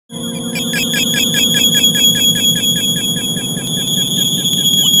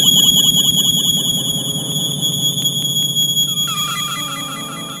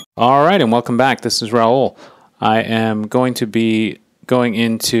Alright, and welcome back. This is Raul. I am going to be going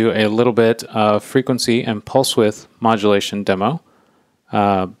into a little bit of frequency and pulse width modulation demo.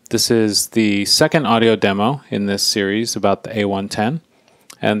 This is the second audio demo in this series about the A110.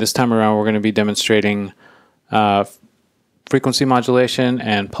 And this time around we're going to be demonstrating frequency modulation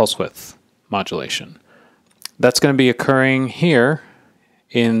and pulse width modulation. That's going to be occurring here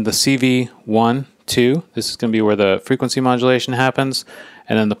in the CV1, 2. This is going to be where the frequency modulation happens,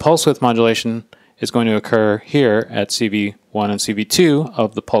 and then the pulse width modulation is going to occur here at CV1 and CV2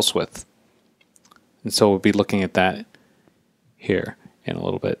 of the pulse width. And so we'll be looking at that here in a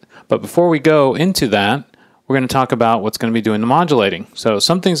little bit. But before we go into that, we're going to talk about what's going to be doing the modulating. So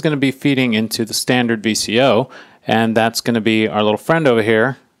something's going to be feeding into the standard VCO, and that's going to be our little friend over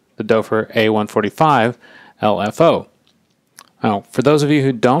here, the Doepfer A145 LFO. Now, for those of you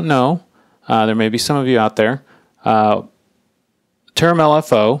who don't know, there may be some of you out there, term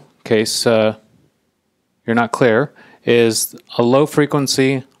LFO, in case you're not clear, is a low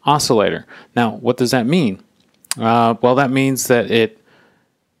frequency oscillator. Now, what does that mean? Well, that means that it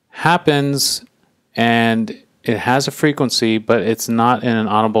happens and it has a frequency, but it's not in an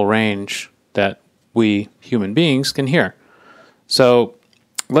audible range that we human beings can hear. So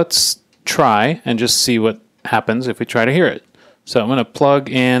let's try and just see what happens if we try to hear it. So I'm going to plug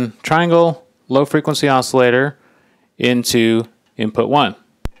in triangle low frequency oscillator into input 1.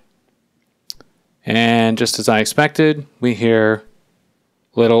 And just as I expected, we hear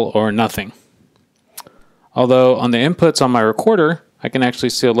little or nothing. Although on the inputs on my recorder, I can actually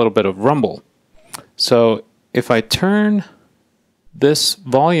see a little bit of rumble. So if I turn this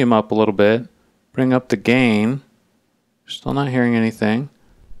volume up a little bit, bring up the gain, still not hearing anything.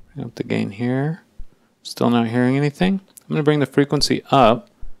 Bring up the gain here, still not hearing anything. I'm going to bring the frequency up.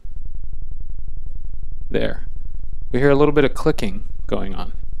 There. We hear a little bit of clicking going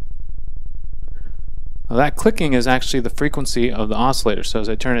on. Now that clicking is actually the frequency of the oscillator. So as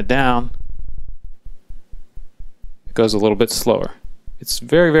I turn it down, it goes a little bit slower. It's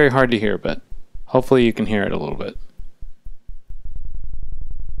very, very hard to hear, but hopefully you can hear it a little bit.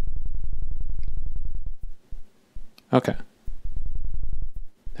 Okay.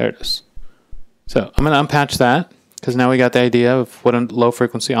 There it is. So I'm going to unpatch that, because now we got the idea of what a low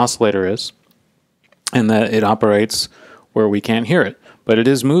frequency oscillator is, and that it operates where we can't hear it, but it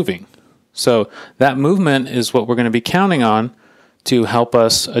is moving. So that movement is what we're going to be counting on to help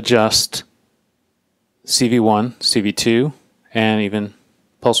us adjust CV1, CV2, and even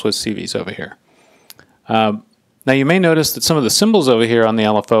pulse width CVs over here. Now you may notice that some of the symbols over here on the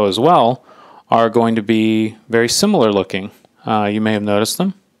LFO as well are going to be very similar looking. You may have noticed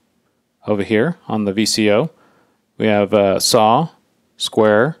them over here on the VCO. We have Saw,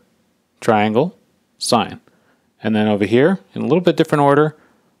 Square, Triangle, Sine. And then over here, in a little bit different order,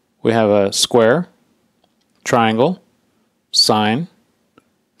 we have a Square, Triangle, Sine,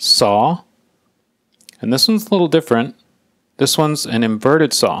 Saw, and this one's a little different. This one's an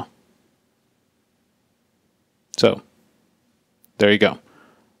inverted saw. So, there you go.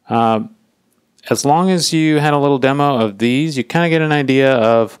 As long as you had a little demo of these, you kind of get an idea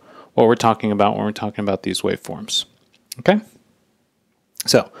of what we're talking about when we're talking about these waveforms. Okay?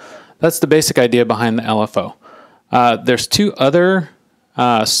 So, that's the basic idea behind the LFO. There's two other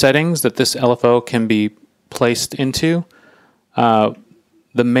settings that this LFO can be placed into. The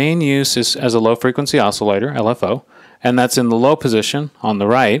main use is as a low frequency oscillator, LFO, and that's in the low position on the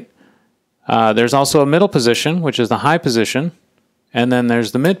right. There's also a middle position, which is the high position, and then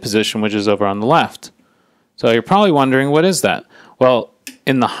there's the mid position, which is over on the left. So you're probably wondering, what is that? Well,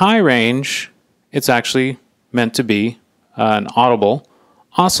 in the high range, it's actually meant to be an audible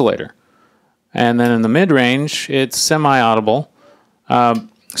oscillator. And then in the mid-range, it's semi-audible.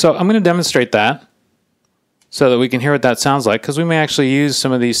 So I'm going to demonstrate that so that we can hear what that sounds like, because we may actually use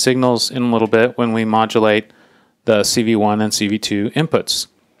some of these signals in a little bit when we modulate the CV1 and CV2 inputs.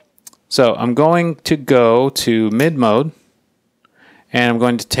 So I'm going to go to mid mode, and I'm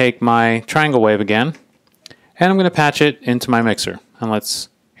going to take my triangle wave again, and I'm going to patch it into my mixer, and let's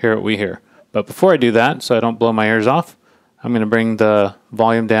hear what we hear. But before I do that, so I don't blow my ears off, I'm going to bring the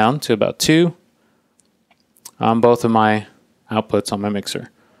volume down to about 2 on both of my outputs on my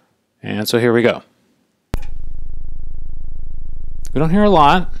mixer. And so here we go. We don't hear a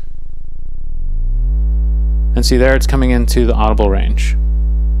lot. And see there, it's coming into the audible range.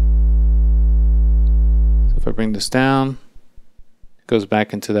 So if I bring this down, it goes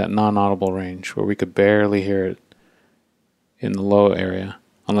back into that non-audible range where we could barely hear it in the low area.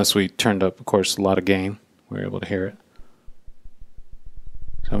 Unless we turned up, of course, a lot of gain, we were able to hear it.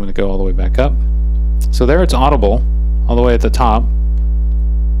 So I'm going to go all the way back up. So there it's audible, all the way at the top.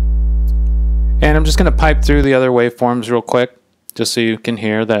 And I'm just going to pipe through the other waveforms real quick, just so you can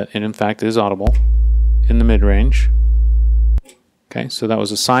hear that it in fact is audible in the mid-range. Okay, so that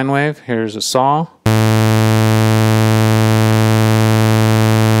was a sine wave. Here's a saw.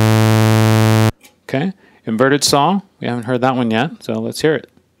 Okay, inverted saw. We haven't heard that one yet, so let's hear it.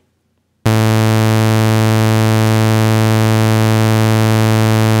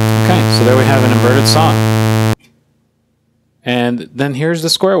 Okay, so there we have an inverted saw. And then here's the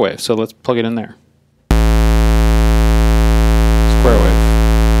square wave, so let's plug it in there. Square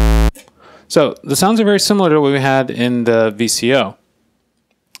wave. So the sounds are very similar to what we had in the VCO.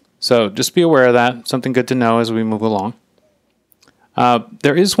 So just be aware of that, something good to know as we move along.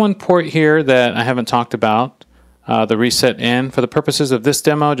 There is one port here that I haven't talked about, the reset in. For the purposes of this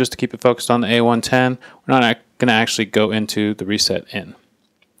demo, just to keep it focused on the A110, we're not going to actually go into the reset in.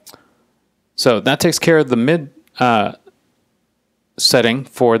 So that takes care of the mid setting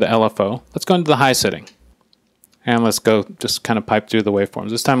for the LFO. Let's go into the high setting. And let's go just kind of pipe through the waveforms.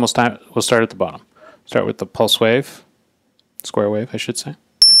 This time we'll start at the bottom. Start with the pulse wave, square wave I should say.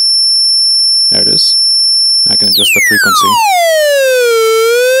 There it is. And I can adjust the frequency.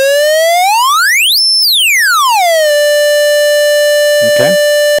 Okay.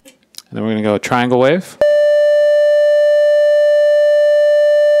 And then we're going to go triangle wave.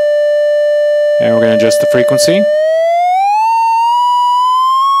 And we're going to adjust the frequency.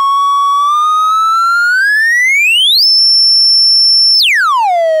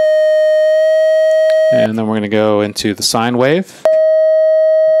 And then we're going to go into the sine wave.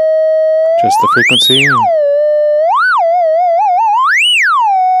 Adjust the frequency.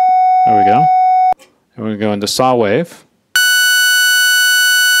 There we go. And we're going to go into saw wave.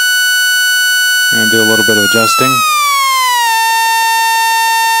 We're going to do a little bit of adjusting.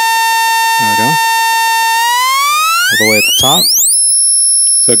 There we go. All the way at the top.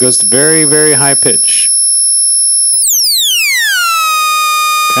 So it goes to very, very high pitch.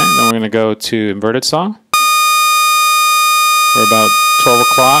 Okay, then we're going to go to inverted saw. We're about 12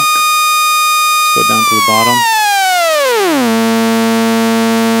 o'clock. Let's go down to the bottom.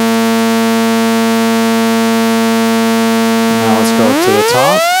 Now let's go up to the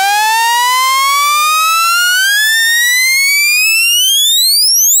top.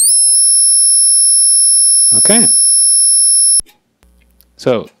 Okay.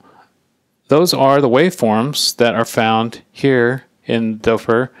 So those are the waveforms that are found here in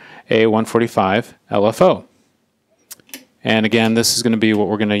Doepfer A145 LFO. And again, this is going to be what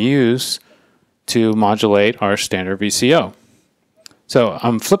we're going to use to modulate our standard VCO. So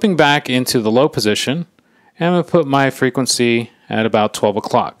I'm flipping back into the low position, and I'm going to put my frequency at about 12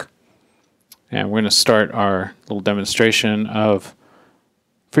 o'clock. And we're going to start our little demonstration of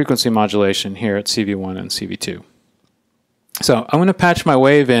frequency modulation here at CV1 and CV2. So I'm going to patch my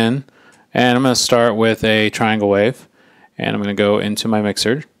wave in, and I'm going to start with a triangle wave, and I'm going to go into my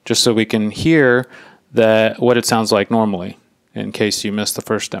mixer just so we can hear what it sounds like normally in case you missed the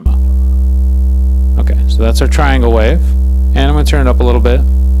first demo. Okay, so that's our triangle wave, and I'm going to turn it up a little bit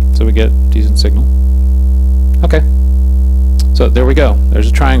so we get decent signal. Okay, so there we go. There's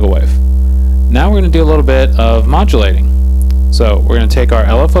a triangle wave. Now we're going to do a little bit of modulating. So we're going to take our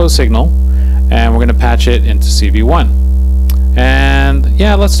LFO signal and we're going to patch it into CV1. And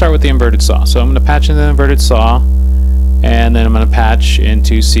yeah, let's start with the inverted saw. So I'm going to patch in the inverted saw, and then I'm going to patch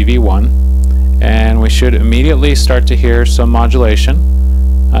into CV1. And we should immediately start to hear some modulation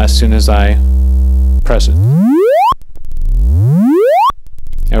as soon as I press it.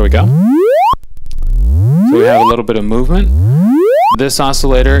 There we go. So we have a little bit of movement. This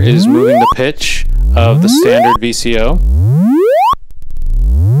oscillator is moving the pitch of the standard VCO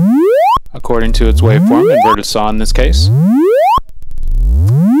according to its waveform, inverted saw in this case.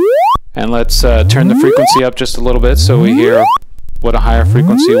 And let's turn the frequency up just a little bit so we hear what a higher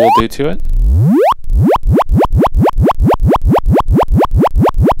frequency will do to it.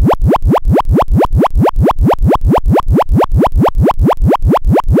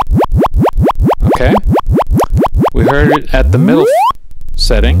 Okay, we heard it at the middle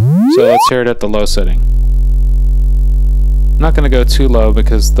setting, so let's hear it at the low setting. I'm not going to go too low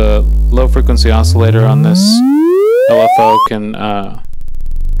because the low frequency oscillator on this LFO can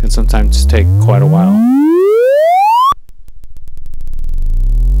sometimes take quite a while.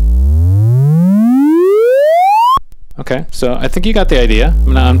 Okay, so I think you got the idea. I'm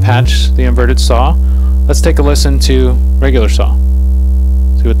going to unpatch the inverted saw. Let's take a listen to regular saw.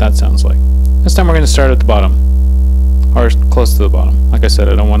 See what that sounds like. This time we're going to start at the bottom, or close to the bottom. Like I said,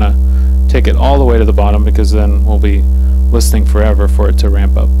 I don't want to take it all the way to the bottom because then we'll be listening forever for it to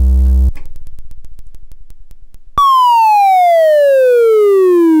ramp up.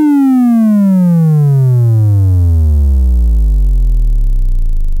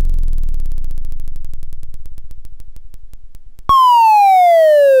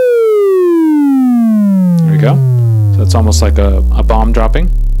 almost like a bomb dropping.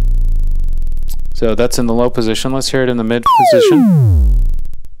 So that's in the low position. Let's hear it in the mid position.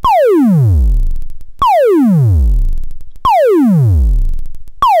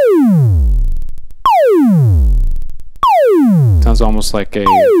 Sounds almost like a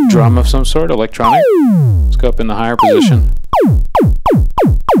drum of some sort, electronic. Let's go up in the higher position.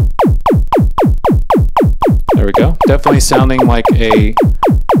 There we go. Definitely sounding like a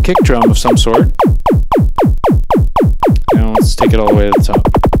kick drum of some sort. Now let's take it all the way to the top.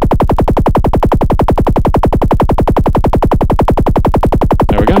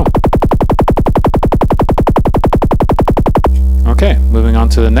 There we go. Okay, moving on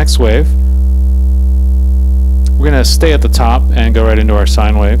to the next wave. We're going to stay at the top and go right into our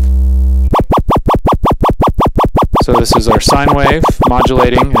sine wave. So this is our sine wave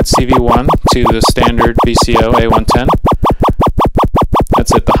modulating at CV1 to the standard VCO A110.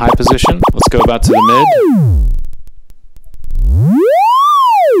 That's at the high position. Let's go about to the mid.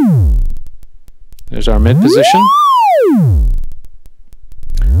 There's our mid position.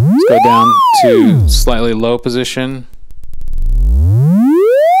 Let's go down to slightly low position.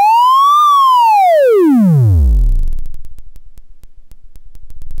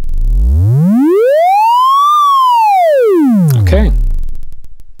 Okay,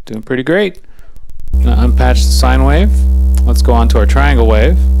 doing pretty great. Now unpatch the sine wave. Let's go on to our triangle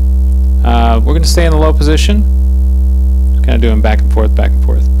wave. We're going to stay in the low position. Just kind of doing back and forth, back and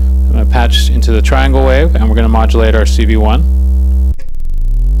forth. I'm going to patch into the triangle wave, and we're going to modulate our CV1.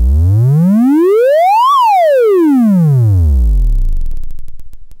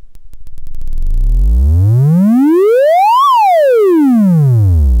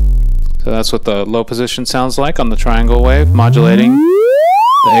 So that's what the low position sounds like on the triangle wave, modulating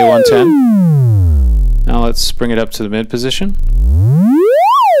the A110. Now let's bring it up to the mid position.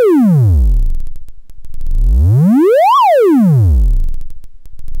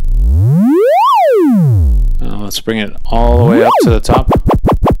 Now let's bring it all the way up to the top.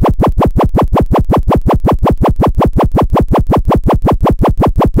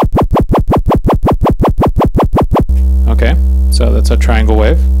 Okay, so that's a triangle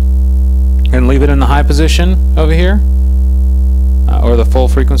wave. And leave it in the high position over here, or the full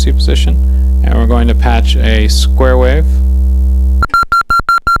frequency position, and we're going to patch a square wave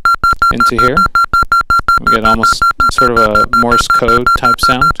into here. We get almost sort of a Morse code type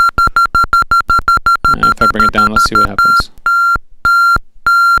sound. And if I bring it down, let's see what happens.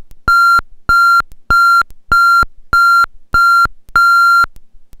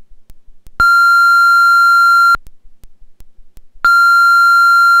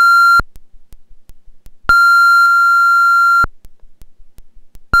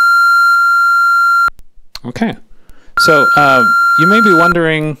 Okay, so you may be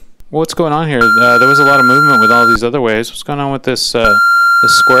wondering what's going on here. There was a lot of movement with all these other waves. What's going on with this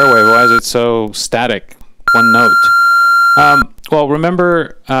square wave? Why is it so static, one note? Well,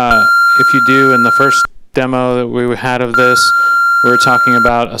 remember, if you do in the first demo that we had of this, we were talking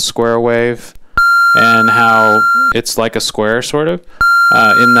about a square wave and how it's like a square, sort of,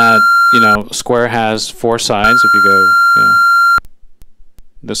 in that, square has four sides. If you go,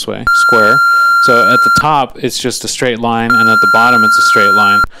 this way, square. So at the top, it's just a straight line, and at the bottom, it's a straight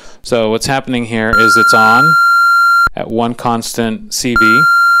line. So what's happening here is it's on at one constant CV,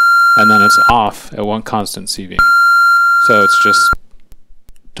 and then it's off at one constant CV. So it's just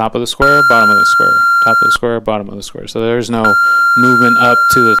top of the square, bottom of the square, top of the square, bottom of the square. So there's no movement up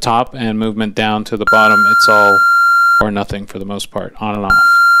to the top and movement down to the bottom. It's all or nothing for the most part, on and off.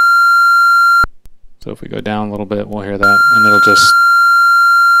 So if we go down a little bit, we'll hear that, and it'll just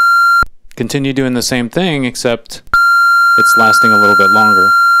continue doing the same thing, except it's lasting a little bit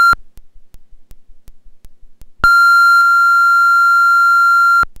longer.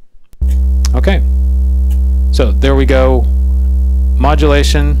 Okay, so there we go.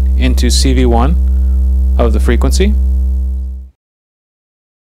 Modulation into CV1 of the frequency.